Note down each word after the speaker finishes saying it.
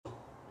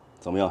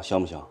怎么样，香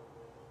不香？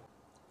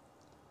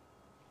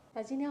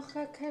今天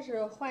开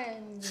始换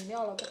饮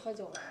料了，不喝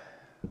酒了。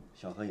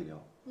想喝饮料。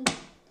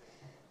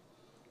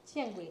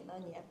见鬼呢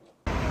你！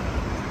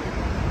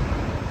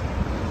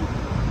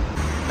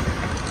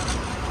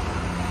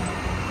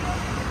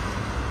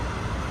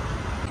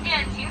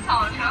店请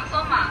扫长松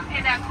码，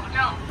佩戴口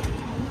罩。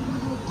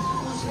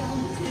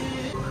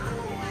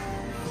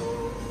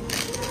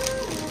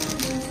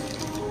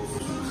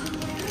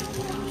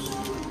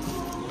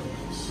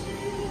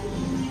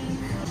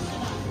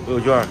我有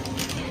券。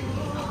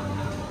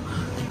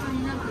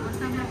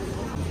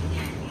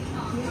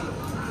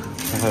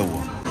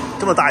3.5，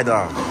这么大一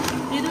袋。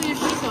里头有10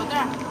小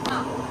袋，10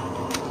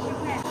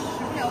块，吃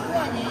不了过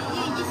你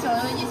一小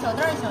袋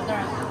一小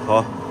袋。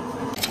好，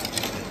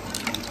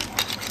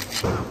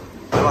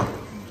来吧。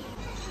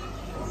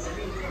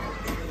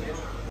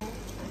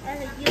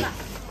21吧。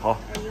好。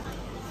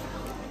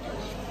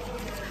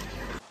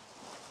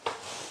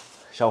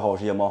下午好，我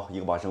是夜猫，一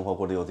个把生活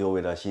过得有滋有味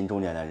的新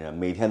中年男人，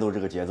每天都是这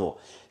个节奏。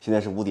现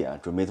在是5点，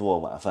准备做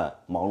晚饭，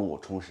忙碌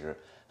充实，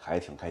还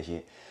挺开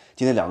心。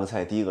今天2个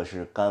菜，第一个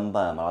是干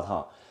拌麻辣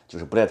烫，就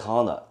是不带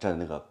汤的，蘸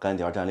那个干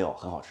碟蘸料，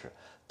很好吃。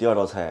第2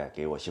道菜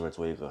给我媳妇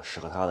做一个适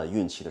合她的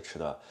孕期的吃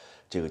的，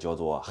这个叫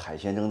做海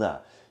鲜蒸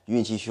蛋。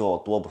孕期需要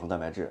多补充蛋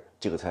白质，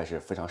这个菜是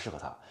非常适合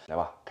她。来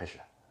吧，开始。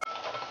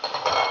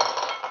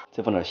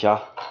再放点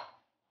虾，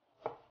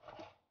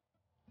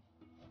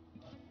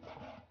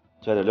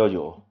加点料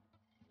酒。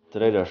再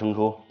来点生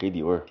抽给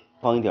底味儿，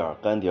放一点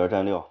干碟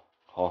蘸料，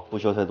好，不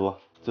需要太多。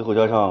最后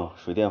加上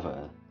水淀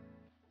粉，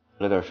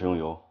来点食用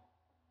油。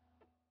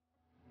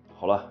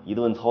好了，一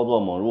顿操作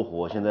猛如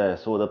虎，现在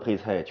所有的配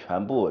菜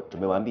全部准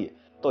备完毕，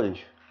倒进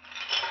去，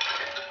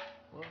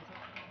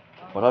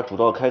把它煮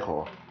到开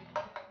口。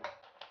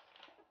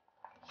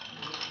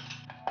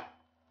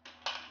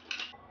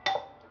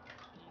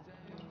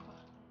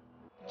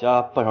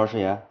加半勺食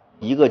盐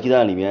，1个鸡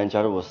蛋里面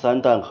加入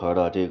3蛋壳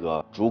的这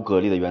个煮蛤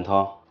蜊的原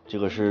汤，这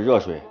个是热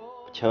水，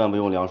千万不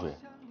用凉水。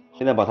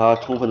现在把它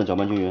充分的搅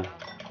拌均匀。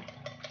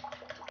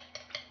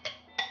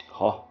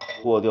好，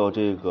和掉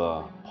这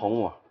个泡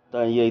沫，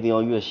蛋液一定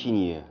要越细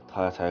腻，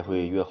它才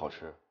会越好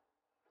吃。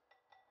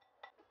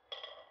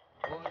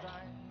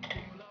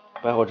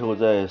摆好之后，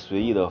再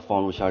随意的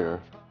放入虾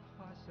仁，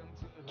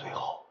最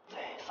后再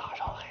撒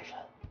上海参。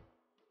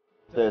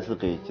再次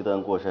给鸡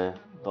蛋过筛，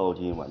倒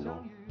进碗中。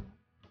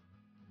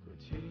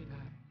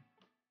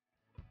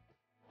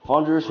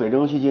防止水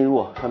蒸气进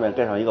入，上面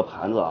盖上一个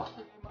盘子啊。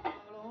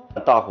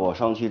大火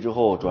上气之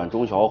后，转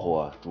中小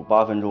火煮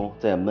8分钟，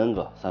再焖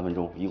个3分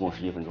钟，一共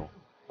11分钟。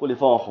锅里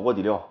放火锅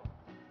底料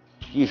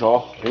，1勺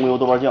红油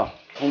豆瓣酱，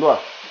葱段，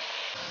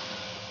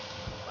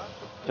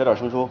加点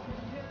生抽，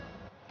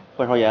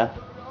半勺盐，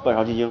半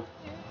勺鸡精，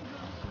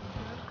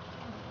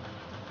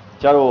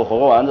加入火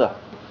锅丸子，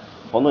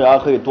黄豆芽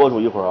可以多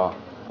煮一会儿啊。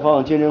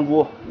放金针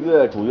菇，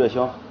越煮越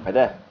香，海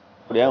带、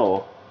莲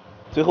藕，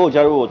最后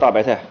加入大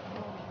白菜，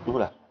拿出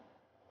来。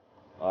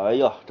哎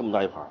呀，这么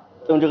大一盘！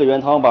用这个原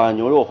汤把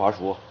牛肉划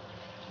熟，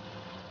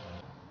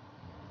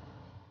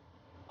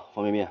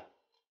方便面，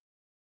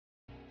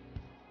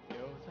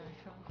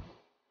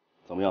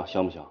怎么样，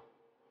香不香？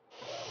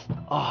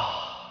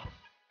啊！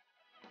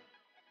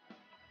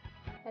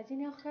今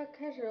天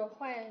开始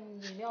换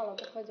饮料了，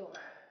不喝酒了。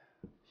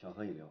想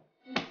喝饮料。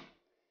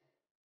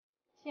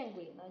见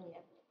鬼呢你！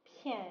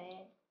骗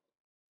人！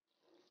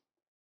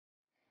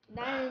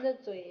男人的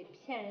嘴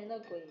骗人的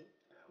鬼。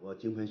我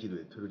金盆洗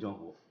腿，退出江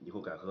湖，以后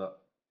改喝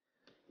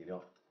饮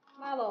料。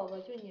拉倒吧，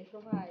就你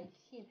说话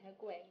信才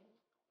怪。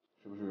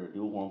是不是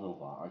流光锃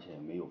华，而且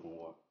没有蜂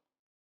窝？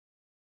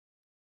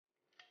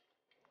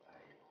哎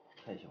呦，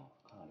太香了！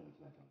看看这个鸡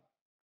蛋蒸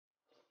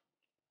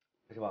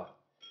的，是吧？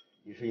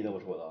你是你的，我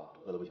是我的，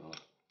饿得不行了。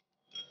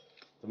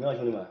怎么样，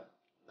兄弟们？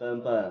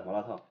干拌麻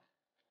辣烫，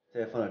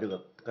再放点这个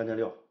干蘸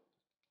料。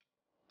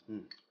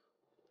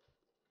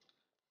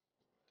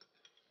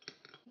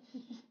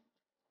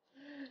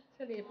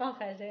这里放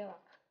海参了。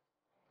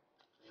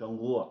香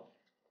菇。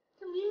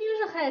这明明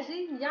是海参，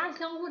你家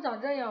香菇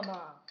长这样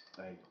吗？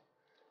哎呦，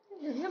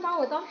你整天把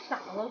我当傻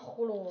子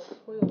忽悠，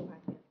发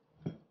现。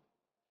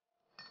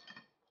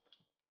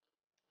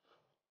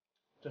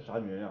这啥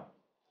女人呀？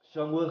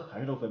香菇和海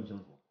参都分不清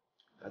楚，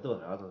还嘚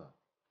瑟啥嘚瑟？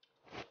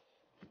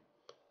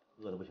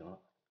饿得不行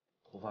了，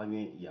头发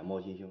晕，眼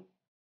冒金星，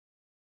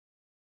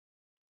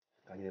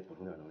赶紧得补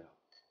充点能量。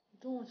你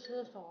中午吃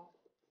的少。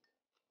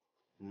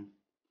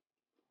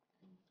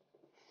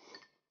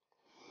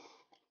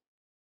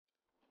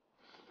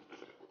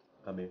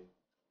干杯！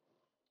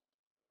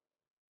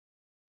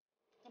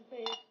干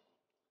杯！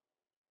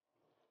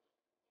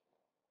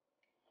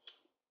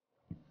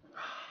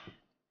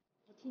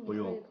我替你喝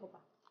一口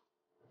吧。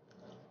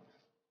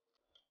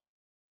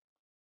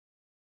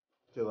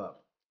这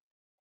个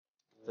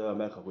在外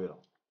卖可贵了，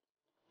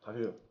它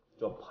是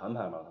叫盘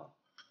麻辣烫，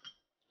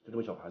就这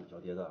么小盘小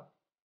碟子。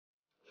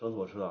上次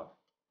我吃的，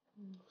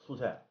素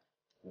菜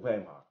5块一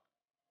盘，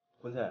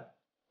荤菜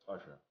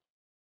20。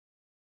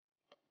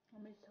我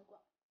没吃过。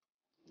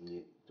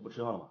你这不吃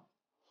上了吗？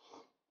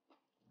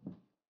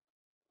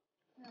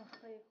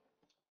可以。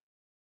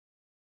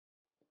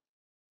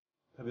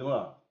开冰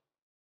了。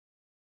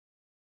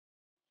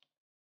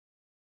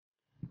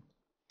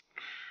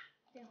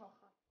真好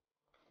喝。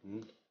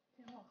嗯。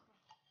真好喝。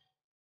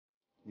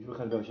你是不是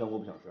看这香菇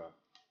不想吃？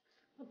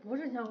那不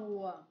是香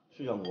菇。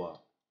是香菇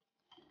啊。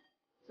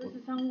这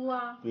是香菇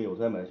啊。对，我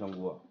昨天买的香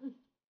菇。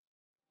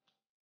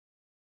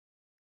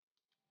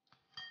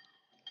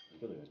你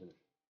这个人真的是。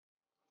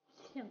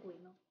骗鬼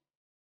呢？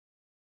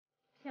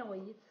骗我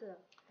一次，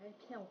还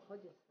骗我好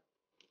几次。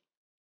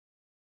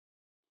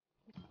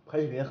拍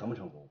视频很不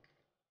成功，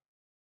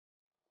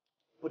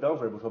不涨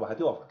粉不说吧，还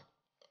掉粉。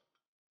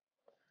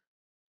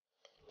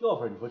掉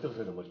粉，你说这个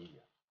事怎么理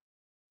解？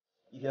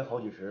一天好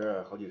几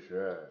十，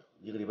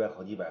一个礼拜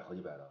好几百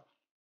的，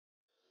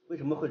为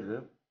什么会有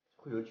人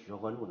取消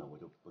关注呢？我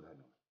就不太明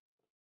白。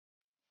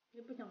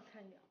也不想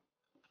看见。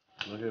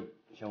可能是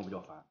嫌我比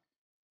较烦。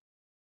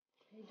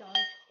你长得丑。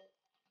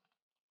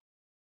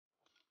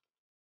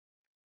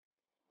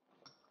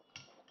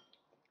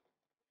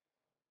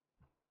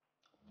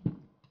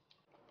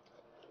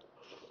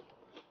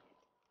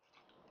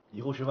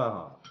以后吃饭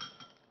哈，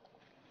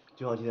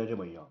就像今天这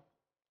么一样，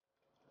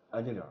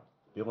安静点，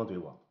别光怼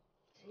我。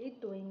谁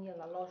怼你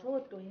了？老说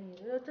我怼你，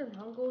这是正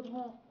常沟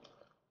通。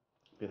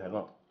别抬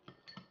杠。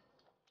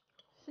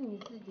是你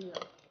自己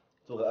的。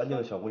做个安静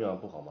的小姑娘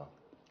不好吗？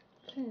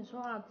是你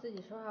说话自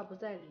己说话不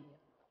在理。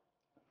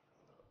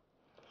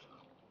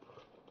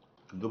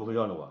你都不会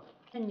让着我。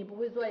那你不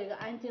会做一个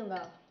安静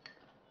的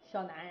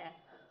小男人，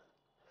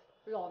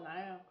老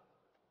男人。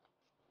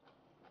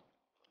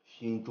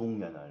新中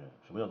年男人，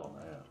什么叫老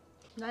男人？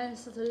男人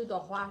四头一朵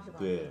花是吧？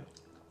对，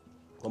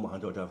我马上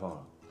就要绽放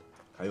了，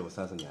还有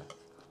3、4年。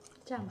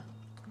站吧。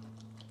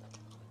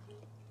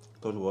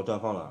到时候我绽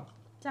放了。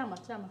站吧，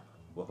站吧。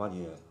我发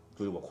你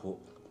追着我哭。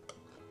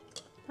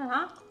干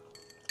啥？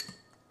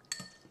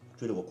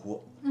追着我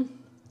哭。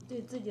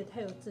对自己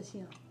太有自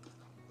信了。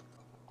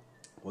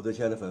我最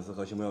亲爱的粉丝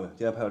和新朋友们，今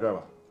天拍到这儿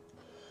吧。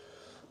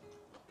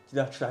今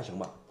天吃的还行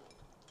吧？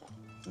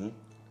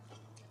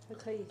还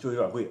可以。就是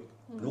有点贵。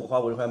如果花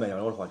50块买羊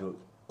肉的话，就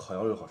烤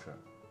羊肉好吃，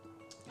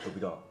都比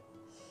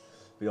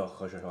较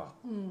合适，是吧？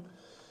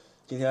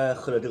今天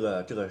喝的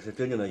这个是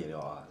真正的饮料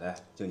啊，来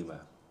敬你们。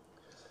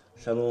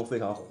山东非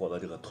常火的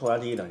这个，突然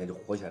这1、2年就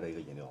火起来的一个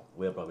饮料，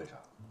我也不知道为啥，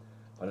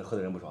反正喝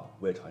的人不少，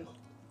我也尝一口。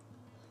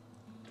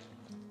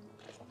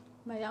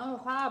买羊肉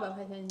花200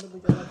块钱，你都不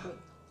觉得贵？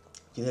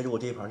今天如果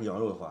这一盘是羊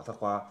肉的话，他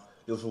花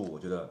65，我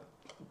觉得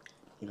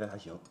应该还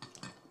行。